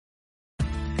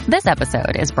This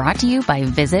episode is brought to you by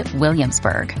Visit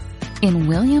Williamsburg. In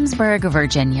Williamsburg,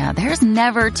 Virginia, there's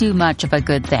never too much of a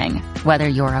good thing. Whether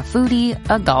you're a foodie,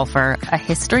 a golfer, a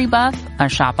history buff, a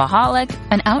shopaholic,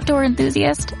 an outdoor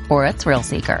enthusiast, or a thrill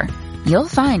seeker, you'll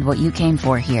find what you came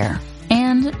for here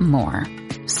and more.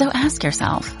 So ask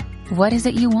yourself, what is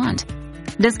it you want?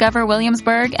 Discover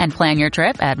Williamsburg and plan your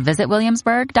trip at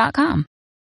visitwilliamsburg.com.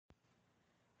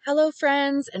 Hello,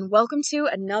 friends, and welcome to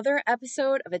another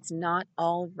episode of It's Not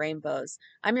All Rainbows.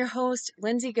 I'm your host,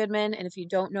 Lindsay Goodman, and if you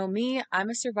don't know me, I'm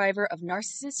a survivor of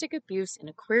narcissistic abuse in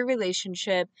a queer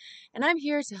relationship, and I'm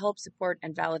here to help support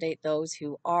and validate those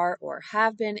who are or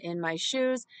have been in my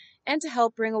shoes, and to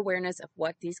help bring awareness of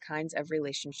what these kinds of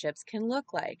relationships can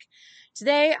look like.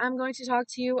 Today, I'm going to talk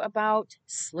to you about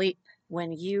sleep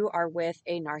when you are with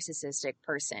a narcissistic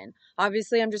person.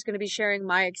 Obviously, I'm just going to be sharing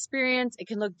my experience. It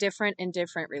can look different in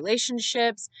different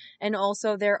relationships. And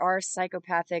also there are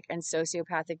psychopathic and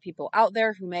sociopathic people out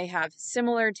there who may have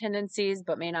similar tendencies,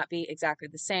 but may not be exactly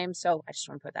the same. So I just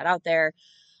want to put that out there.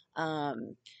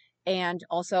 And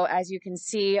also, as you can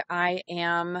see,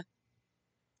 I'm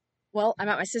at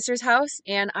my sister's house,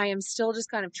 and I am still just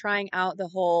kind of trying out the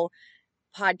whole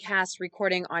podcast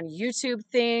recording on YouTube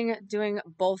thing, doing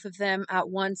both of them at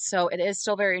once. So it is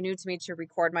still very new to me to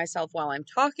record myself while I'm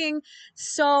talking.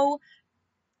 So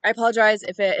I apologize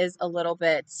if it is a little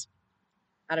bit,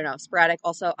 sporadic.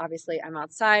 Also, obviously, I'm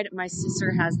outside. My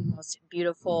sister has the most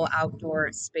beautiful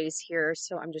outdoor space here.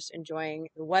 So I'm just enjoying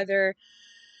the weather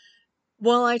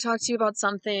while I talk to you about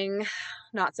something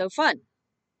not so fun.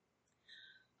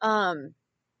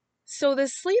 So the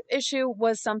sleep issue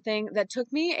was something that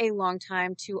took me a long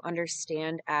time to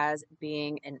understand as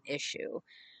being an issue.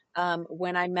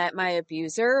 When I met my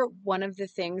abuser, one of the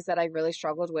things that I really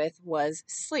struggled with was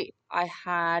sleep. I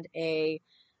had a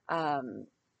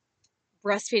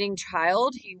breastfeeding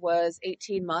child. He was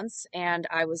 18 months and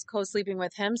I was co-sleeping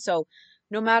with him. So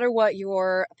no matter what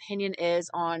your opinion is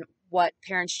on what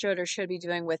parents should or should be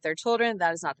doing with their children,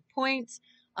 that is not the point.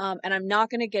 And I'm not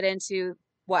going to get into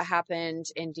what happened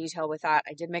in detail with that.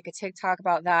 I did make a TikTok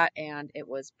about that and it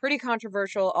was pretty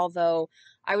controversial, although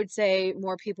I would say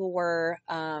more people were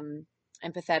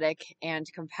empathetic and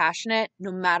compassionate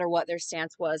no matter what their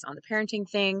stance was on the parenting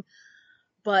thing.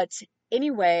 But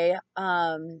anyway,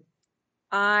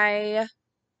 I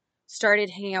started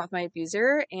hanging out with my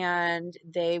abuser and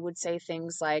they would say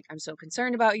things like, I'm so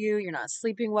concerned about you. You're not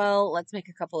sleeping well. Let's make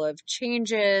a couple of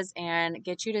changes and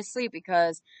get you to sleep,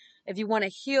 because if you want to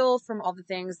heal from all the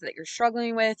things that you're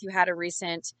struggling with, you had a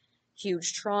recent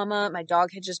huge trauma. My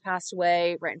dog had just passed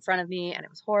away right in front of me and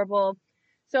it was horrible.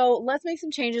 So let's make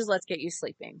some changes. Let's get you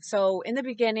sleeping. So in the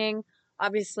beginning,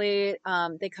 obviously,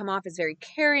 they come off as very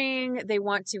caring. They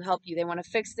want to help you. They want to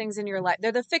fix things in your life.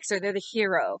 They're the fixer. They're the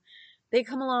hero. They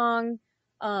come along,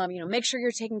 make sure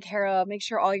you're taken care of, make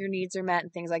sure all your needs are met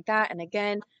and things like that. And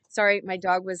again, sorry, my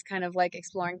dog was kind of like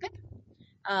exploring Pip.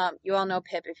 You all know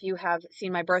Pip. If you have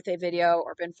seen my birthday video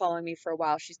or been following me for a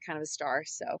while, she's kind of a star.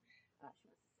 So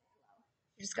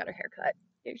she just got her hair cut.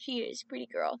 There she is, pretty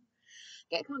girl.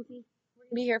 Get comfy. We're going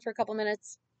to be here for a couple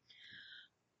minutes.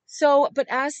 So, but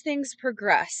as things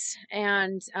progress,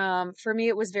 and for me,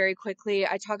 it was very quickly.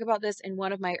 I talk about this in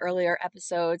one of my earlier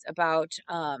episodes about,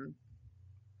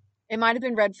 it might have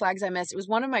been red flags I missed. It was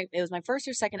my first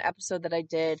or second episode that I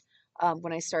did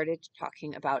when I started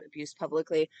talking about abuse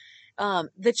publicly.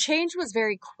 The change was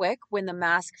very quick when the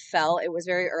mask fell. It was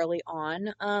very early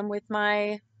on with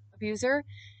my abuser.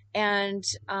 And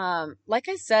like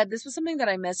I said, this was something that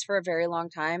I missed for a very long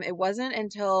time. It wasn't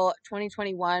until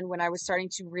 2021 when I was starting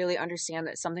to really understand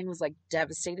that something was like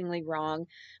devastatingly wrong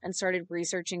and started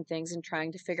researching things and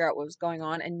trying to figure out what was going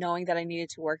on and knowing that I needed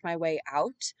to work my way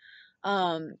out.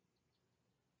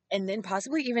 And then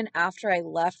possibly even after I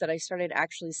left, that I started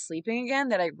actually sleeping again,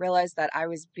 that I realized that I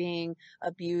was being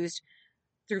abused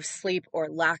through sleep or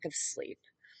lack of sleep.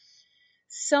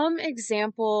 Some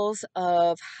examples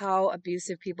of how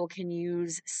abusive people can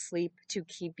use sleep to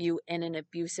keep you in an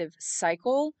abusive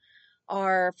cycle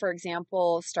are, for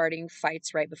example, starting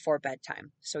fights right before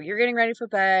bedtime. So you're getting ready for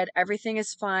bed, everything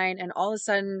is fine, and all of a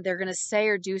sudden they're going to say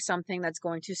or do something that's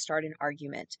going to start an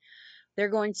argument. They're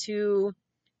going to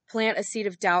plant a seed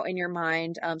of doubt in your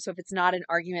mind. So if it's not an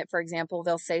argument, for example,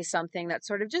 they'll say something that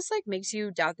sort of just like makes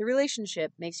you doubt the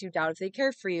relationship, makes you doubt if they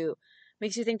care for you,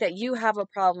 makes you think that you have a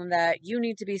problem that you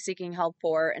need to be seeking help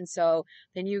for. And so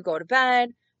then you go to bed,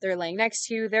 they're laying next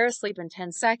to you, they're asleep in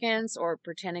 10 seconds or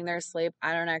pretending they're asleep.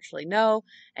 I don't actually know.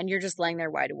 And you're just laying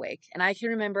there wide awake. And I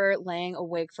can remember laying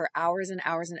awake for hours and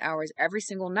hours and hours every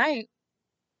single night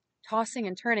tossing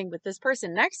and turning with this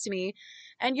person next to me.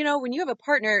 And, you know, when you have a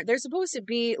partner, they're supposed to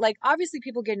be like, obviously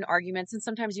people get in arguments and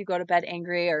sometimes you go to bed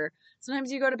angry, or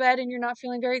sometimes you go to bed and you're not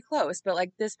feeling very close, but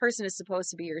like this person is supposed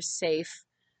to be your safe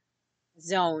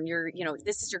zone. You know,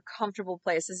 this is your comfortable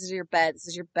place. This is your bed. This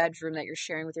is your bedroom that you're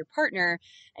sharing with your partner,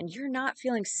 and you're not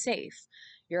feeling safe.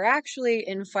 You're actually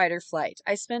in fight or flight.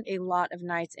 I spent a lot of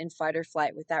nights in fight or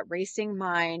flight with that racing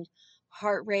mind,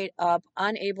 heart rate up,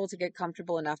 unable to get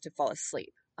comfortable enough to fall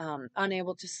asleep,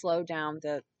 unable to slow down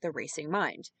the racing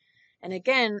mind. And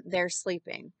again, they're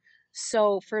sleeping.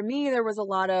 So for me, there was a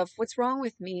lot of what's wrong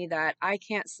with me that I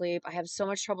can't sleep. I have so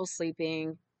much trouble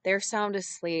sleeping. They're sound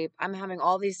asleep. I'm having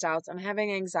all these doubts. I'm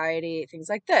having anxiety, things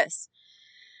like this.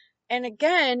 And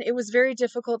again, it was very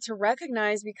difficult to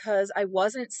recognize because I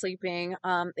wasn't sleeping.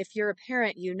 If you're a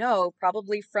parent, you know,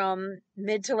 probably from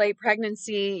mid to late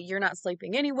pregnancy, you're not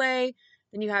sleeping anyway.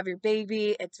 Then you have your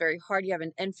baby. It's very hard. You have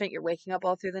an infant. You're waking up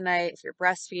all through the night. If you're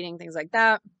breastfeeding, things like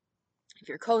that. If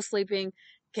you're co-sleeping,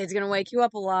 kid's going to wake you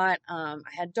up a lot. I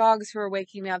had dogs who were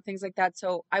waking me up, things like that.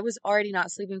 So I was already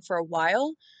not sleeping for a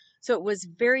while. So it was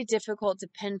very difficult to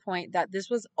pinpoint that this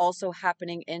was also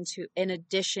happening in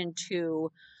addition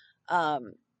to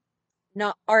um,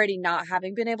 not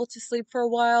having been able to sleep for a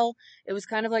while. It was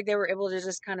kind of like they were able to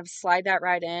just kind of slide that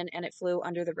right in, and it flew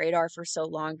under the radar for so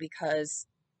long because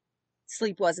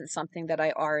sleep wasn't something that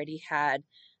I already had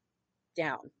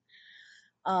down.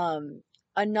 Um,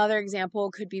 Another example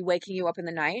could be waking you up in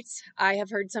the night. I have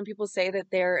heard some people say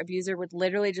that their abuser would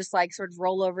literally just like sort of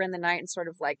roll over in the night and sort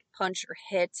of like punch or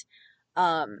hit,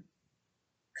 um,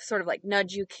 sort of like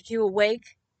nudge you, kick you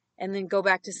awake, and then go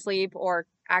back to sleep, or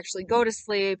actually go to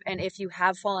sleep. And if you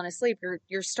have fallen asleep,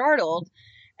 you're startled,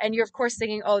 and you're of course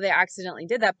thinking, oh, they accidentally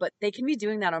did that, but they can be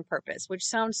doing that on purpose, which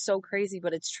sounds so crazy,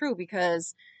 but it's true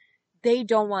because they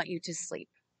don't want you to sleep.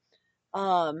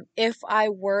 If I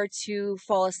were to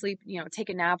fall asleep, you know, take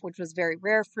a nap, which was very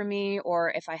rare for me,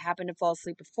 or if I happened to fall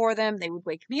asleep before them, they would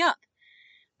wake me up.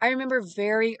 I remember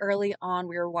very early on,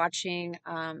 we were watching,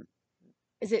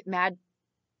 is it Mad,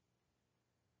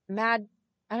 I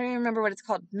don't even remember what it's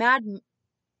called. Mad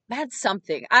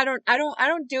something. I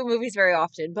don't do movies very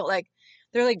often, but like,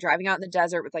 they're like driving out in the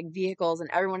desert with like vehicles and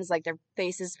everyone is like their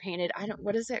faces painted.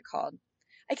 What is it called?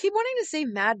 I keep wanting to say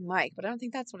Mad Mike, but I don't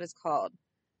think that's what it's called.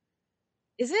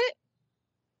 Is it?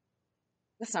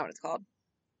 That's not what it's called.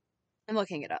 I'm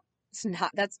looking it up. It's not,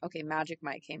 that's okay. Magic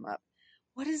Mike came up.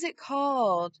 What is it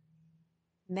called?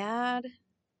 Mad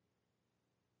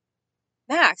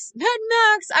Mad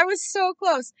Max. I was so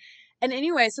close. And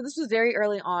anyway, so this was very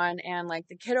early on, and like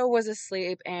the kiddo was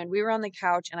asleep, and we were on the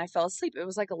couch, and I fell asleep. It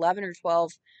was like 11 or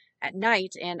 12 at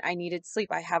night, and I needed sleep.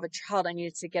 I have a child. I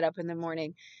needed to get up in the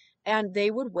morning, and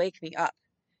they would wake me up.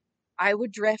 I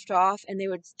would drift off and they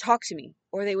would talk to me,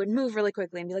 or they would move really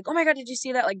quickly and be like, oh my God, did you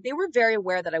see that? Like they were very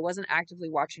aware that I wasn't actively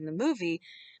watching the movie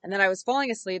and that I was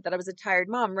falling asleep, that I was a tired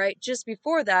mom, right? Just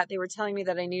before that, they were telling me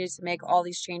that I needed to make all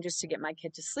these changes to get my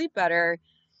kid to sleep better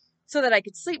so that I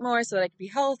could sleep more, so that I could be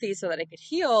healthy, so that I could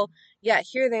heal. Yet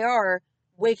here they are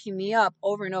waking me up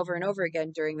over and over and over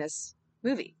again during this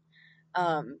movie.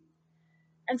 Um,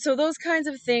 and so those kinds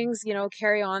of things, you know,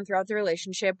 carry on throughout the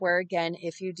relationship where, again,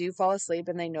 if you do fall asleep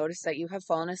and they notice that you have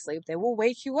fallen asleep, they will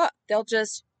wake you up. They'll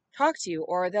just talk to you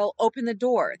or they'll open the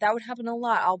door. That would happen a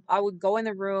lot. I would go in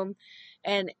the room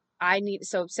and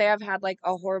so say I've had like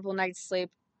a horrible night's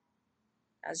sleep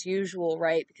as usual,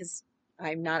 right? Because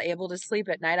I'm not able to sleep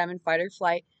at night. I'm in fight or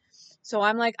flight. So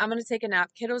I'm like, I'm going to take a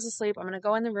nap. Kiddo's asleep. I'm going to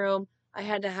go in the room. I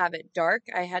had to have it dark.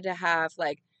 I had to have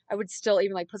like, I would still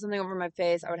even like put something over my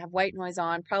face. I would have white noise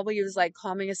on, probably use like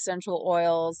calming essential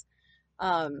oils.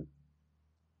 Um,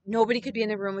 Nobody could be in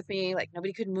the room with me. Like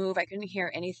nobody could move. I couldn't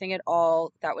hear anything at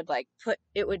all. That would like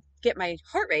it would get my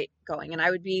heart rate going. And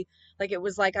I would be like, it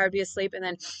was like I would be asleep and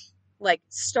then like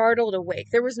startled awake.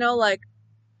 There was no like,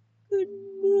 good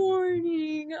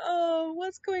morning. Oh,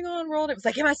 what's going on, world? It was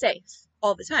like, am I safe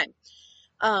all the time?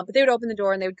 But they would open the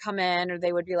door and they would come in, or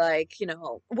they would be like, you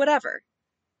know, whatever,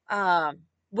 um,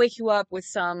 wake you up with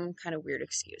some kind of weird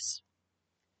excuse.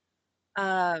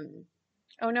 Um,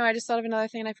 oh no, I just thought of another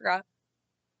thing and I forgot.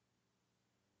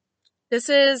 This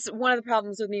is one of the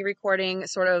problems with me recording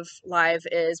sort of live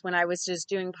is when I was just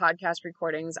doing podcast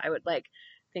recordings, I would like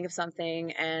think of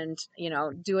something and, you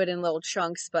know, do it in little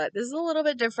chunks, but this is a little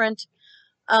bit different.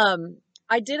 Um,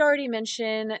 I did already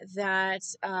mention that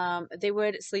they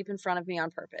would sleep in front of me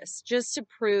on purpose, just to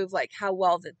prove like how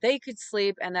well that they could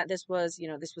sleep and that this was, you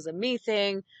know, this was a me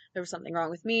thing. There was something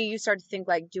wrong with me. You start to think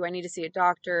like, do I need to see a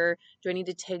doctor? Do I need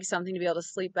to take something to be able to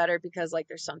sleep better because like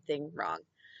there's something wrong?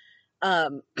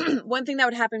 One thing that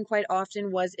would happen quite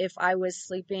often was if I was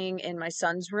sleeping in my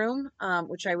son's room,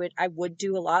 which I would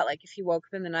do a lot. Like if he woke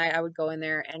up in the night, I would go in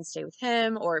there and stay with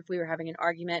him, or if we were having an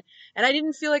argument and I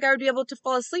didn't feel like I would be able to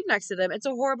fall asleep next to them. It's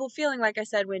a horrible feeling, like I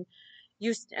said, when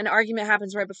an argument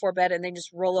happens right before bed and they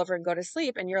just roll over and go to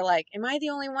sleep and you're like, am I the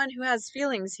only one who has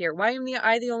feelings here? Why am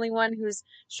I the only one who's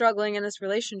struggling in this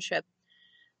relationship?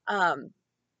 Um,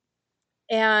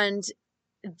 and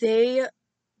they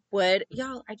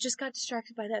y'all, I just got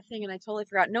distracted by that thing and I totally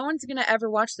forgot. No one's gonna ever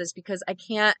watch this because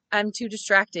I'm too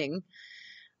distracting.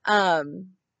 Um,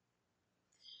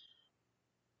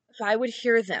 if I would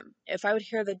hear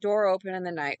the door open in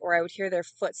the night, or I would hear their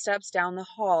footsteps down the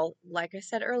hall, like I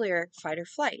said earlier, fight or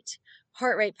flight,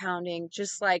 heart rate pounding,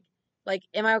 just like,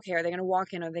 am I okay? Are they going to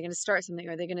walk in? Are they going to start something?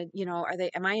 Are they going to,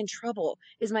 am I in trouble?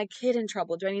 Is my kid in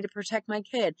trouble? Do I need to protect my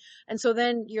kid? And so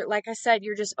then like I said,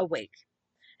 you're just awake.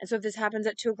 And so if this happens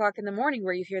at 2 o'clock in the morning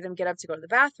where you hear them get up to go to the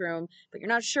bathroom, but you're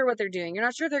not sure what they're doing, you're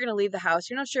not sure if they're going to leave the house,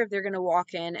 you're not sure if they're going to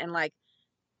walk in and like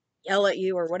yell at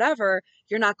you or whatever,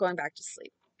 you're not going back to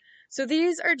sleep. So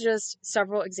these are just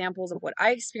several examples of what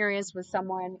I experienced with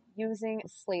someone using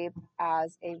sleep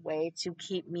as a way to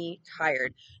keep me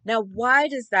tired. Now, why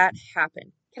does that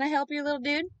happen? Can I help you, little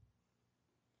dude?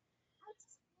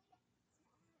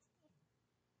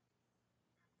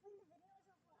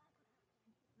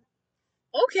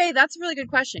 Okay, that's a really good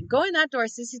question. Go in that door.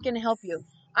 Sissy's going to help you.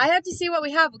 I have to see what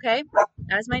we have, okay?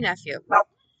 That is my nephew.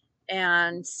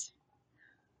 And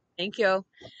thank you.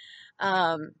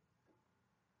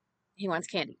 He wants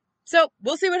candy. So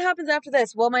we'll see what happens after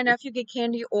this. Will my nephew get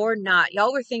candy or not?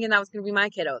 Y'all were thinking that was going to be my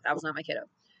kiddo. That was not my kiddo.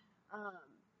 Um,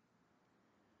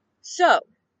 so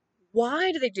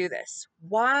why do they do this?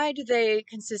 Why do they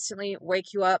consistently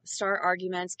wake you up, start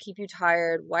arguments, keep you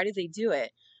tired? Why do they do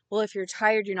it? Well, if you're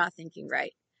tired, you're not thinking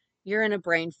right. You're in a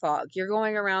brain fog. You're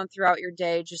going around throughout your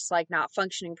day just like not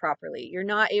functioning properly. You're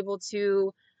not able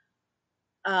to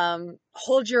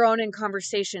hold your own in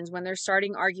conversations when they're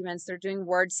starting arguments. They're doing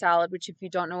word salad, which if you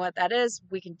don't know what that is,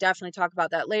 we can definitely talk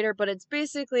about that later. But it's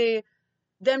basically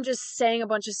them just saying a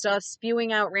bunch of stuff,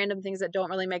 spewing out random things that don't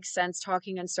really make sense,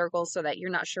 talking in circles so that you're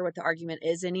not sure what the argument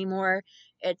is anymore.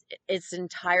 It's an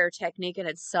entire technique in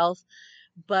itself.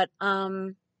 But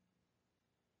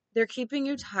they're keeping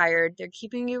you tired, they're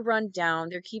keeping you run down,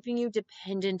 they're keeping you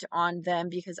dependent on them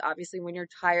because obviously when you're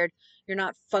tired, you're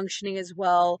not functioning as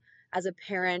well as a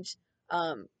parent,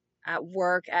 at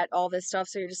work, at all this stuff.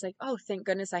 So you're just like, oh, thank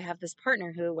goodness I have this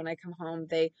partner who, when I come home,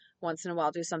 they once in a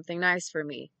while do something nice for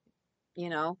me, you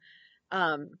know?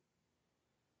 Um,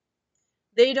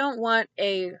 they don't want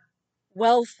a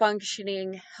well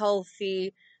functioning,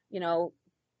 healthy, you know,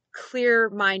 clear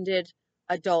minded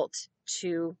adult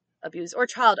to abuse, or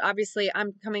child. Obviously,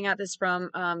 I'm coming at this from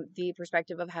the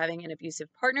perspective of having an abusive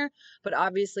partner, but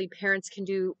obviously, parents can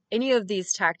do any of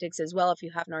these tactics as well if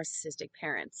you have narcissistic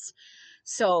parents.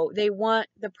 So they want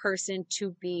the person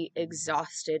to be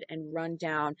exhausted and run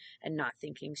down and not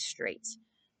thinking straight.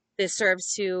 This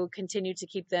serves to continue to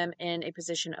keep them in a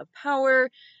position of power.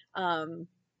 Um,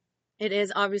 it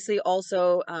is obviously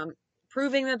also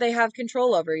proving that they have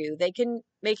control over you. They can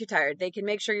make you tired. They can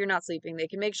make sure you're not sleeping. They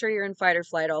can make sure you're in fight or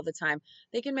flight all the time.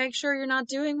 They can make sure you're not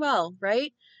doing well,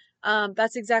 right?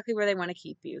 That's exactly where they want to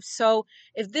keep you. So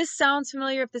if this sounds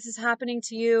familiar, if this is happening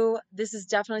to you, this is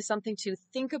definitely something to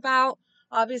think about.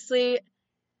 Obviously,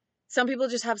 some people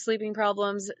just have sleeping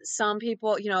problems. Some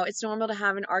people, it's normal to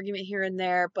have an argument here and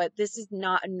there, but this is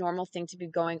not a normal thing to be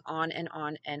going on and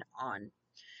on and on.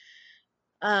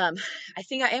 Um, I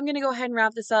think I am going to go ahead and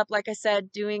wrap this up. Like I said,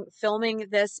 filming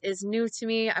this is new to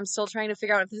me. I'm still trying to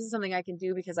figure out if this is something I can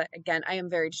do because I am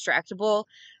very distractible.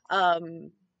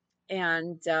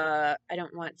 And I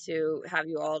don't want to have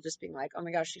you all just being like, oh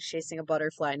my gosh, she's chasing a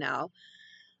butterfly now.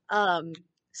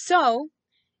 So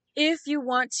if you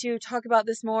want to talk about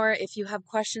this more, if you have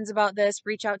questions about this,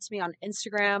 reach out to me on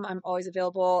Instagram. I'm always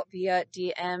available via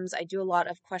DMs. I do a lot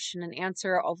of question and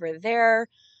answer over there.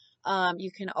 You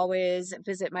can always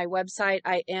visit my website.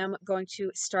 I am going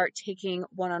to start taking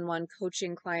one-on-one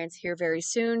coaching clients here very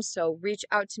soon. So reach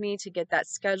out to me to get that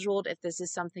scheduled if this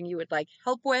is something you would like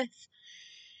help with.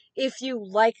 If you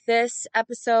like this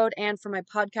episode, and for my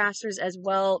podcasters as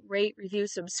well, rate, review,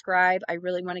 subscribe. I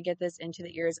really want to get this into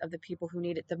the ears of the people who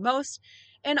need it the most.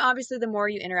 And obviously, the more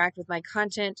you interact with my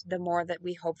content, the more that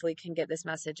we hopefully can get this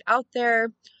message out there.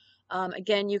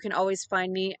 Again, you can always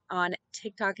find me on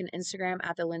TikTok and Instagram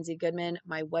at The Lindsay Goodman.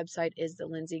 My website is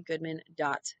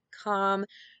thelindsaygoodman.com.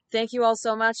 Thank you all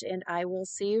so much, and I will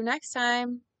see you next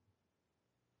time.